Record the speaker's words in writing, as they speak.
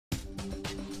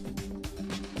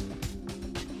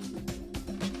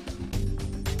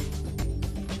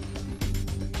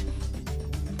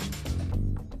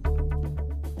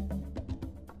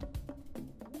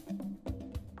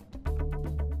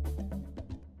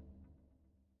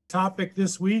topic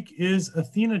this week is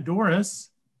Athenodorus.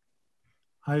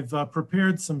 I've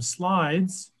prepared some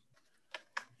slides.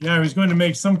 Yeah, I was going to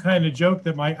make some kind of joke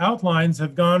that my outlines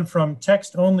have gone from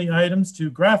text-only items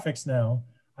to graphics now.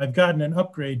 I've gotten an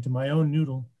upgrade to my own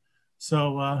noodle.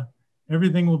 So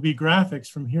everything will be graphics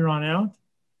from here on out.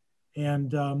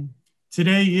 And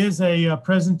today is a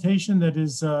presentation that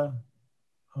is, the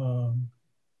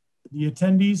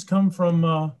attendees come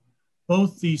from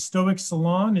both the Stoic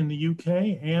Salon in the UK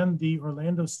and the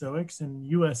Orlando Stoics in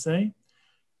USA.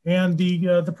 And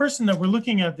the person that we're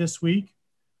looking at this week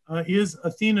is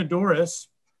Athenodorus.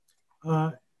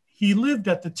 He lived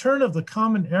at the turn of the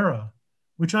Common Era,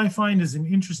 which I find is an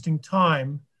interesting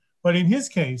time. But in his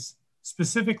case,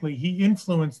 specifically, he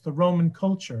influenced the Roman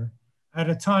culture at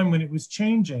a time when it was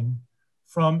changing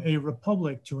from a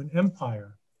republic to an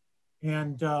empire.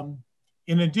 And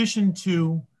in addition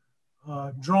to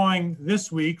drawing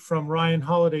this week from Ryan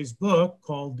Holiday's book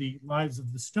called The Lives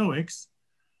of the Stoics,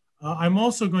 I'm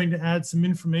also going to add some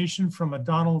information from a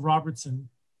Donald Robertson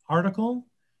article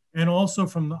and also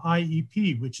from the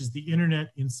IEP, which is the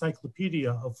Internet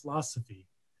Encyclopedia of Philosophy.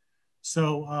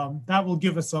 So that will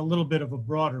give us a little bit of a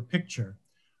broader picture.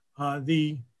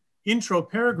 The intro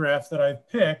paragraph that I've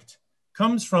picked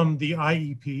comes from the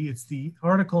IEP. It's the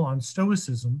article on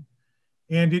Stoicism,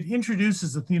 and it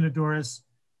introduces Athenodorus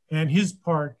and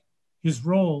his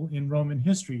role in Roman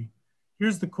history.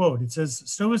 Here's the quote. It says,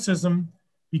 "Stoicism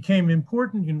became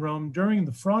important in Rome during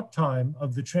the fraught time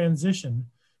of the transition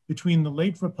between the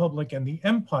late Republic and the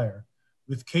Empire,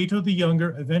 with Cato the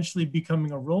Younger eventually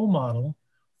becoming a role model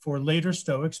for later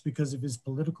Stoics because of his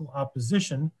political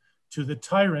opposition to the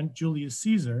tyrant Julius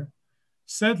Caesar.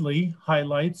 Sedley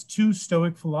highlights two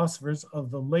Stoic philosophers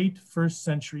of the late 1st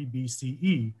century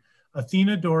BCE,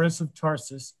 Athenodorus of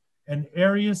Tarsus and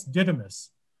Arius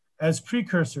Didymus, as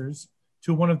precursors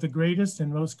to one of the greatest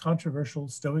and most controversial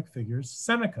Stoic figures,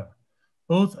 Seneca.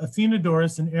 Both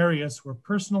Athenodorus and Arius were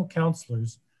personal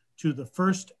counselors to the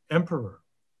first emperor."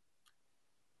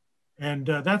 And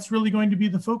that's really going to be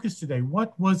the focus today.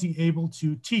 What was he able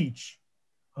to teach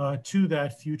to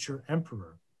that future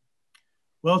emperor?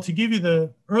 Well, to give you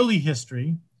the early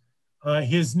history,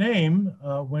 his name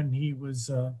when he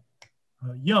was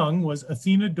young was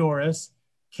Athenodorus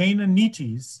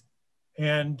Cananites,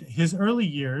 and his early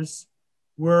years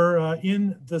were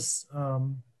in this,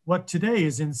 what today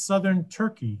is in southern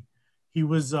Turkey. He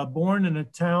was born in a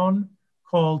town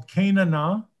called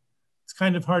Canana. It's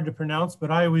kind of hard to pronounce,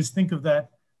 but I always think of that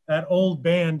old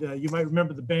band. You might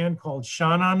remember the band called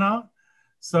Shanana.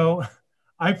 So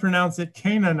I pronounce it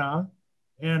Canana.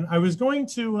 And I was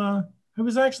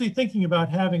actually thinking about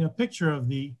having a picture of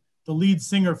the lead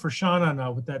singer for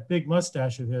Shanana with that big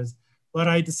mustache of his, but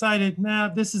I decided, nah,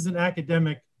 this is an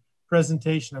academic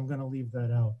presentation. I'm going to leave that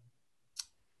out.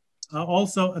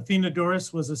 Also,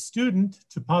 Athenodorus was a student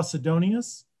to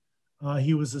Posidonius.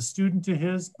 He was a student to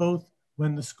his, both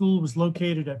when the school was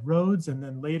located at Rhodes and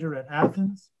then later at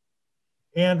Athens.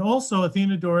 And also,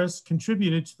 Athenodorus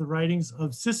contributed to the writings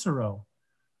of Cicero.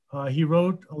 He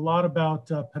wrote a lot about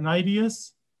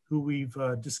Panaetius, who we've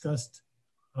discussed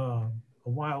a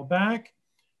while back.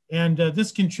 And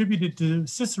this contributed to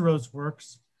Cicero's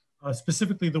works,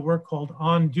 specifically the work called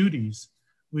On Duties,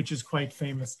 which is quite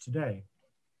famous today.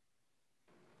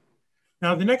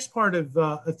 Now, the next part of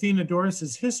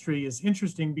Athenodorus's history is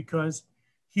interesting because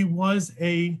he was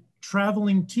a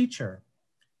traveling teacher.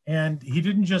 And he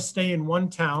didn't just stay in one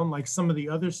town like some of the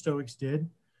other Stoics did.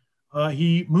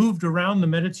 He moved around the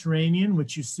Mediterranean,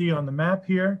 which you see on the map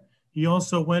here. He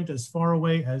also went as far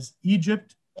away as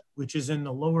Egypt, which is in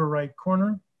the lower right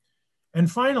corner. And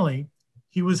finally,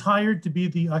 he was hired to be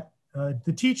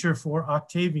the teacher for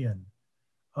Octavian.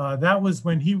 That was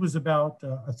when he was about,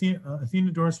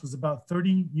 Athenodorus was about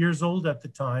 30 years old at the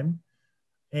time.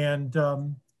 And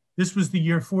this was the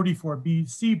year 44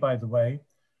 BC, by the way.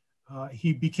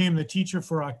 He became the teacher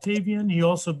for Octavian. He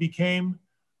also became,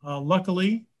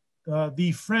 luckily,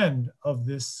 the friend of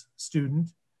this student,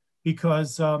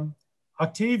 because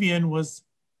Octavian was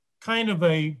kind of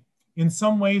in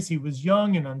some ways, he was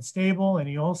young and unstable, and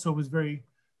he also was very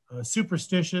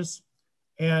superstitious.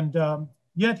 And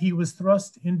yet he was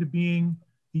thrust into being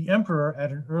the emperor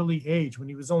at an early age. When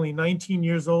he was only 19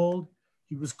 years old,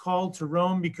 he was called to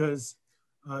Rome because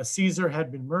Caesar had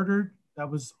been murdered.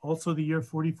 That was also the year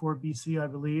 44 BC, I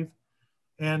believe.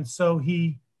 And so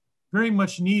he very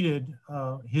much needed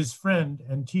his friend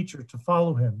and teacher to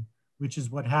follow him, which is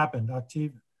what happened.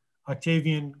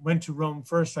 Octavian went to Rome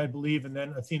first, I believe, and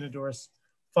then Athenodorus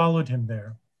followed him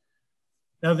there.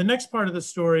 Now, the next part of the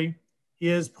story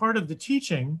is part of the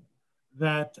teaching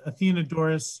that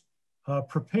Athenodorus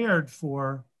prepared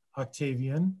for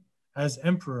Octavian as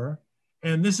emperor.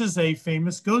 And this is a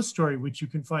famous ghost story, which you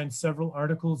can find several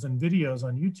articles and videos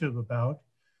on YouTube about.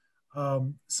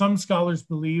 Some scholars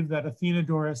believe that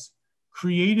Athenodorus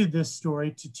created this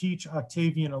story to teach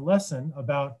Octavian a lesson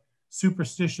about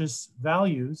superstitious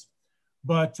values,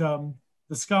 but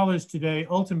the scholars today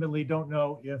ultimately don't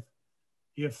know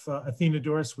if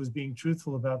Athenodorus was being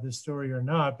truthful about this story or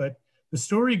not. But the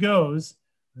story goes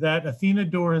that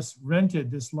Athenodorus rented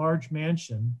this large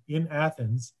mansion in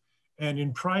Athens, and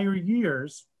in prior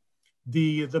years,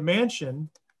 the mansion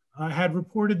had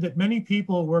reported that many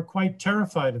people were quite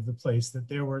terrified of the place, that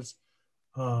there were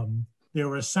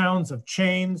sounds of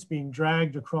chains being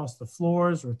dragged across the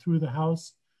floors or through the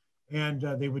house, and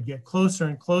they would get closer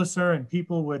and closer, and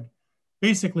people would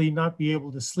basically not be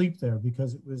able to sleep there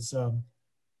because it was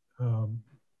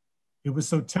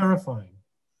so terrifying.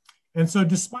 And so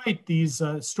despite these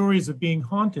stories of being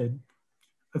haunted,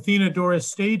 Athenodorus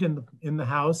stayed in the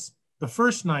house the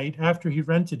first night after he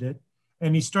rented it,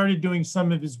 and he started doing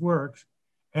some of his work.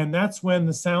 And that's when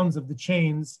the sounds of the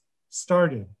chains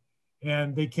started.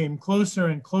 And they came closer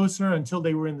and closer until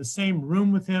they were in the same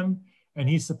room with him. And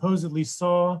he supposedly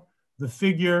saw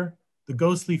the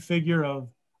ghostly figure of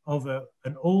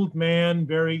an old man,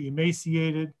 very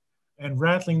emaciated, and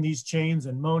rattling these chains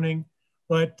and moaning.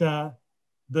 But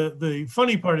the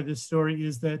funny part of this story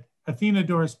is that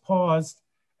Athenodorus paused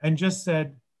and just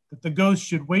said that the ghost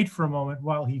should wait for a moment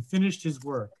while he finished his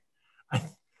work.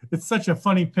 It's such a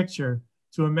funny picture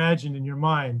to imagine in your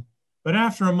mind. But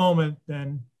after a moment,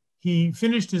 then he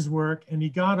finished his work and he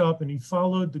got up and he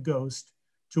followed the ghost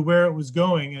to where it was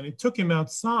going. And it took him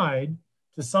outside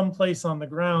to some place on the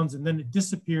grounds, and then it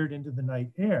disappeared into the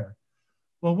night air.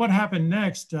 Well, what happened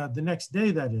next, the next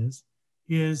day that is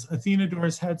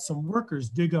Athenodorus had some workers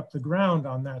dig up the ground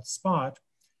on that spot,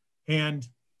 and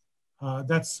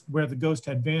that's where the ghost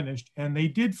had vanished, and they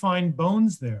did find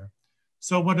bones there.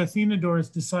 So what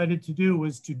Athenodorus decided to do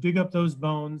was to dig up those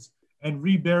bones and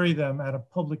rebury them at a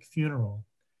public funeral.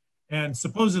 And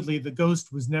supposedly the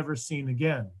ghost was never seen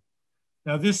again.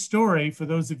 Now this story, for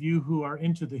those of you who are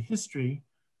into the history,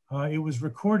 it was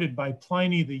recorded by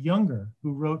Pliny the Younger,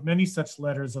 who wrote many such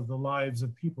letters of the lives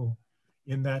of people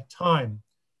in that time.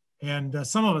 And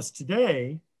some of us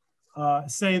today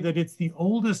say that it's the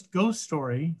oldest ghost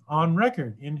story on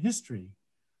record in history.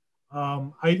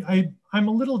 I'm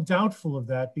a little doubtful of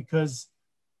that, because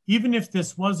even if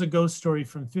this was a ghost story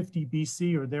from 50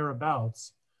 BC or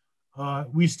thereabouts,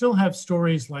 we still have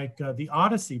stories like the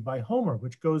Odyssey by Homer,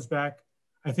 which goes back,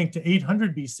 I think, to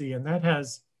 800 BC, and that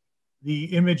has the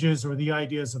images or the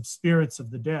ideas of spirits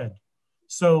of the dead.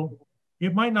 So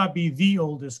it might not be the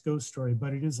oldest ghost story,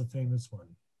 but it is a famous one.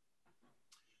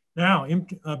 Now,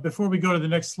 before we go to the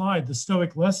next slide, the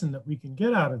Stoic lesson that we can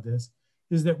get out of this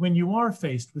is that when you are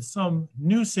faced with some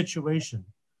new situation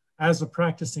as a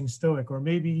practicing Stoic, or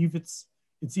maybe if it's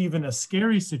even a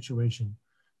scary situation,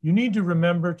 you need to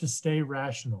remember to stay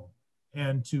rational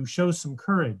and to show some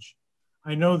courage.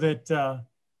 I know that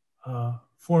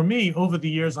for me, over the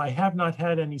years, I have not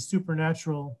had any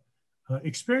supernatural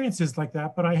experiences like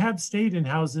that, but I have stayed in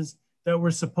houses that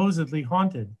were supposedly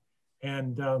haunted.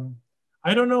 And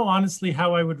I don't know, honestly,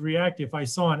 how I would react if I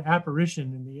saw an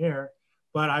apparition in the air,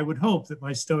 but I would hope that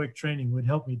my Stoic training would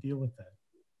help me deal with that.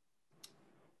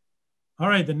 All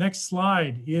right, the next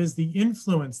slide is the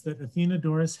influence that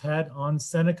Athenodorus had on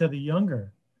Seneca the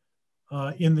Younger.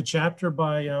 In the chapter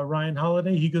by Ryan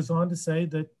Holiday, he goes on to say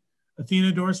that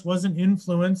Athenodorus was an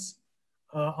influence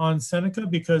on Seneca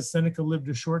because Seneca lived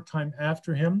a short time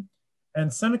after him.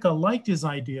 And Seneca liked his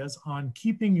ideas on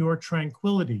keeping your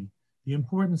tranquility, the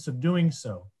importance of doing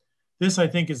so. This, I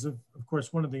think, is, of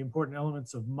course, one of the important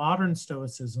elements of modern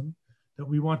Stoicism, that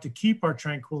we want to keep our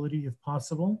tranquility if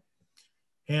possible.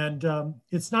 And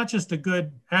it's not just a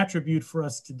good attribute for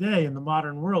us today in the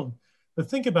modern world, but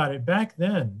think about it. Back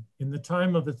then, in the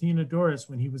time of Athenodorus,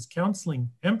 when he was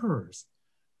counseling emperors,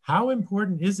 how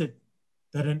important is it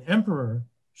that an emperor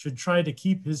should try to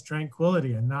keep his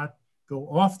tranquility and not go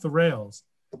off the rails?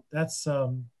 That's,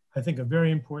 I think, a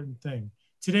very important thing.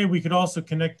 Today, we could also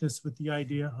connect this with the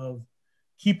idea of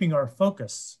keeping our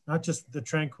focus, not just the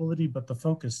tranquility, but the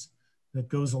focus that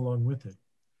goes along with it.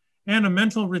 And a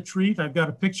mental retreat. I've got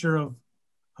a picture of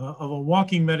a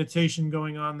walking meditation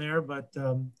going on there, but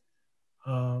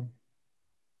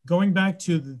going back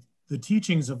to the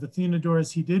teachings of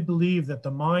Athenodorus, he did believe that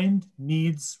the mind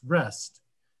needs rest.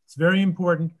 It's very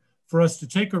important for us to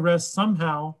take a rest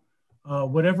somehow,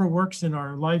 whatever works in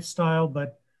our lifestyle,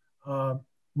 but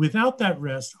without that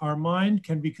rest, our mind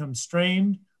can become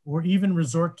strained or even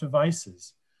resort to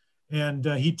vices. And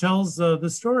he tells the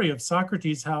story of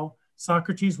Socrates, how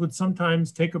Socrates would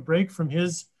sometimes take a break from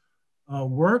his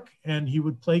work and he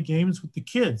would play games with the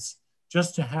kids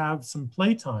just to have some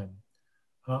playtime.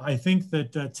 I think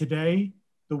that today,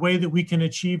 the way that we can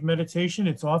achieve meditation,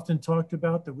 it's often talked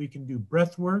about that we can do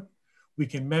breath work. We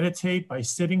can meditate by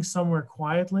sitting somewhere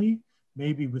quietly,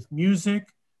 maybe with music,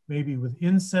 maybe with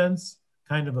incense,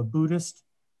 kind of a Buddhist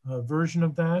version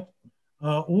of that.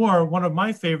 Or one of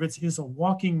my favorites is a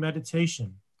walking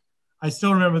meditation. I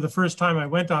still remember the first time I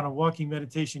went on a walking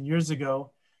meditation years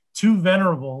ago. Two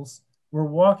venerables were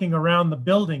walking around the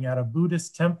building at a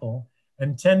Buddhist temple,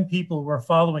 and 10 people were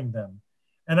following them.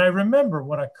 And I remember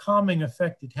what a calming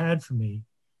effect it had for me,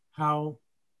 how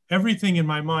everything in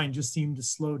my mind just seemed to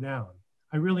slow down.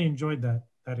 I really enjoyed that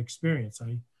experience.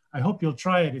 I hope you'll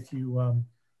try it if you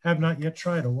have not yet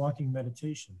tried a walking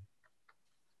meditation.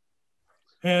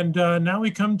 And now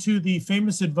we come to the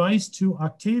famous advice to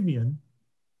Octavian.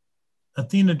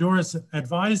 Athenodorus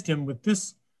advised him with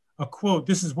a quote.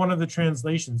 This is one of the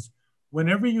translations.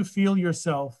 Whenever you feel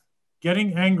yourself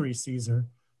getting angry, Caesar,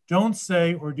 don't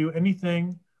say or do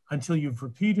anything until you've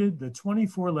repeated the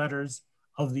 24 letters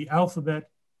of the alphabet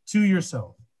to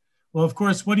yourself. Well, of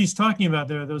course, what he's talking about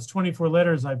there, those 24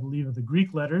 letters, I believe, are the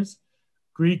Greek letters.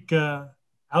 Greek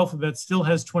alphabet still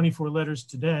has 24 letters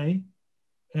today.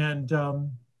 And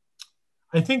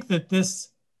I think that this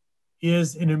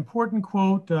is an important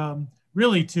quote,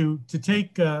 really to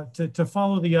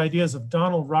follow the ideas of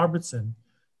Donald Robertson.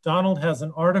 Donald has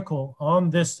an article on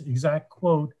this exact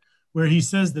quote where he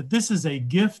says that this is a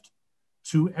gift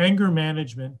to anger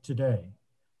management today.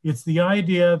 It's the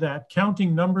idea that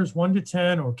counting numbers 1 to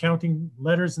 10 or counting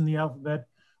letters in the alphabet,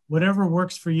 whatever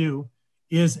works for you,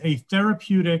 is a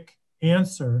therapeutic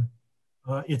answer.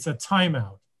 It's a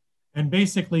timeout. And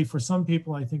basically for some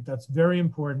people, I think that's very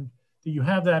important that you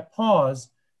have that pause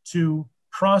to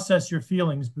process your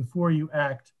feelings before you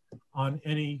act on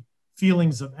any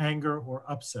feelings of anger or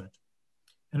upset.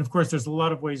 And of course, there's a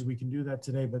lot of ways we can do that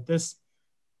today, but this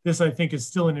I think is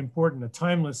still an important, a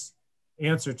timeless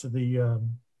answer to the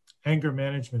anger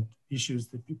management issues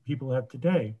that people have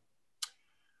today.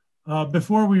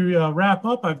 Before we wrap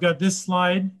up, I've got this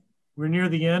slide. We're near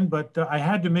the end, but I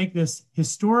had to make this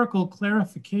historical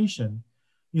clarification,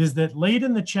 is that late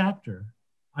in the chapter,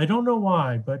 I don't know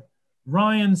why, but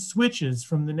Ryan switches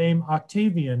from the name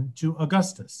Octavian to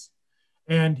Augustus.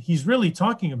 And he's really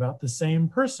talking about the same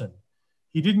person.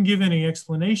 He didn't give any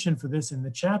explanation for this in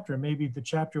the chapter. Maybe the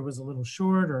chapter was a little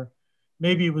short, or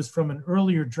maybe it was from an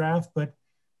earlier draft. But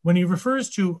when he refers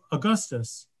to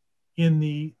Augustus at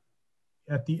the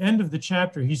end of the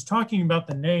chapter, he's talking about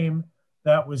the name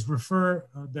that was referred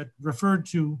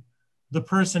to the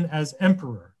person as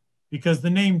emperor, because the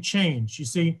name changed. You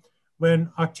see,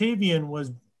 when Octavian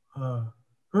was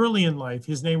early in life,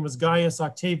 his name was Gaius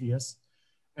Octavius,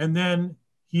 and then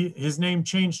his name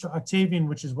changed to Octavian,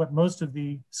 which is what most of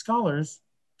the scholars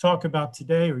talk about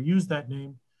today or use that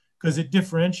name because it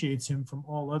differentiates him from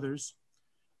all others.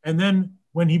 And then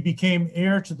when he became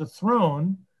heir to the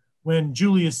throne, when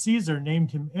Julius Caesar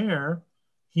named him heir,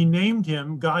 he named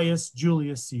him Gaius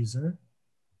Julius Caesar.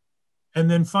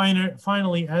 And then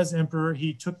finally, as emperor,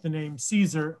 he took the name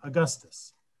Caesar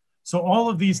Augustus. So all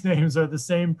of these names are the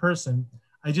same person.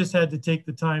 I just had to take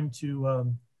the time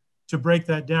to break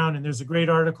that down. And there's a great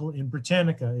article in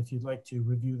Britannica if you'd like to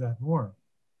review that more.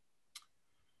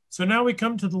 So now we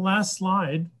come to the last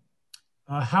slide.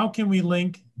 How can we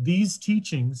link these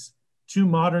teachings to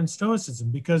modern Stoicism?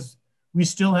 Because we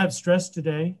still have stress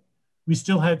today. We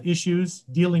still have issues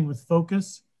dealing with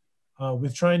focus,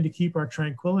 with trying to keep our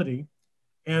tranquility.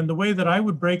 And the way that I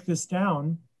would break this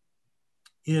down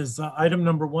is item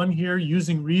number 1 here,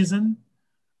 using reason.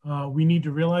 We need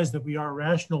to realize that we are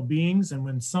rational beings, and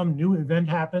when some new event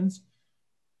happens,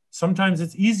 sometimes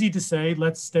it's easy to say,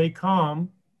 let's stay calm,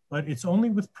 but it's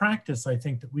only with practice, I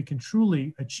think, that we can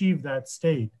truly achieve that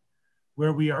state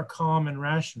where we are calm and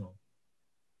rational.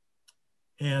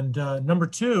 And number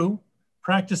 2,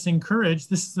 practicing courage.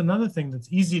 This is another thing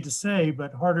that's easy to say,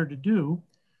 but harder to do.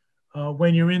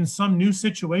 When you're in some new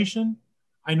situation,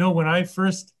 I know when I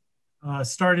first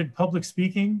started public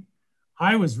speaking,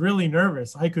 I was really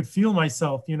nervous. I could feel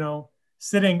myself,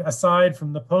 sitting aside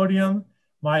from the podium.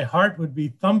 My heart would be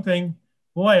thumping.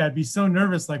 Boy, I'd be so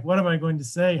nervous. Like, what am I going to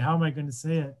say? How am I going to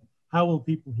say it? How will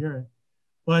people hear it?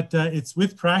 But it's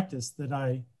with practice that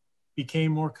I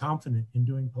became more confident in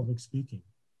doing public speaking.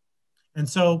 And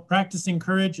so practicing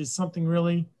courage is something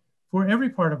really for every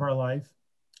part of our life.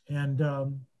 And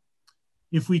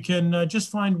if we can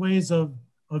just find ways of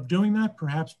doing that,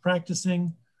 perhaps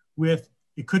practicing with,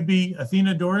 it could be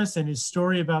Athenodorus and his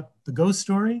story about the ghost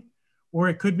story, or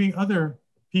it could be other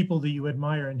people that you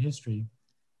admire in history.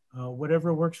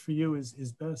 Whatever works for you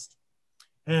is best.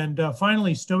 And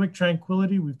finally, Stoic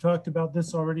tranquility. We've talked about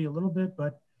this already a little bit,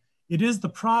 but it is the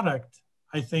product,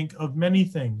 I think, of many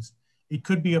things. It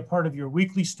could be a part of your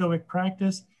weekly Stoic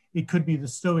practice. It could be the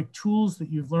Stoic tools that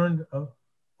you've learned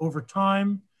over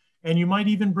time. And you might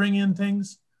even bring in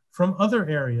things from other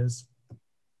areas.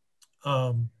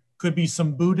 Could be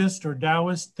some Buddhist or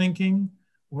Taoist thinking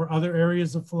or other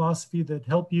areas of philosophy that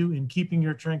help you in keeping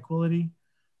your tranquility.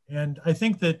 And I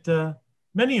think that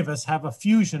many of us have a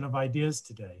fusion of ideas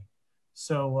today.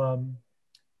 So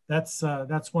that's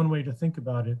one way to think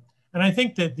about it. And I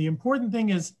think that the important thing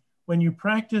is when you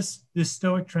practice this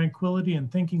Stoic tranquility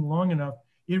and thinking long enough,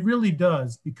 it really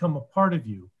does become a part of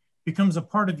you, becomes a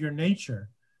part of your nature,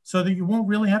 so that you won't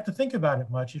really have to think about it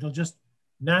much. It'll just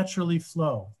naturally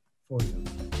flow for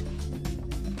you.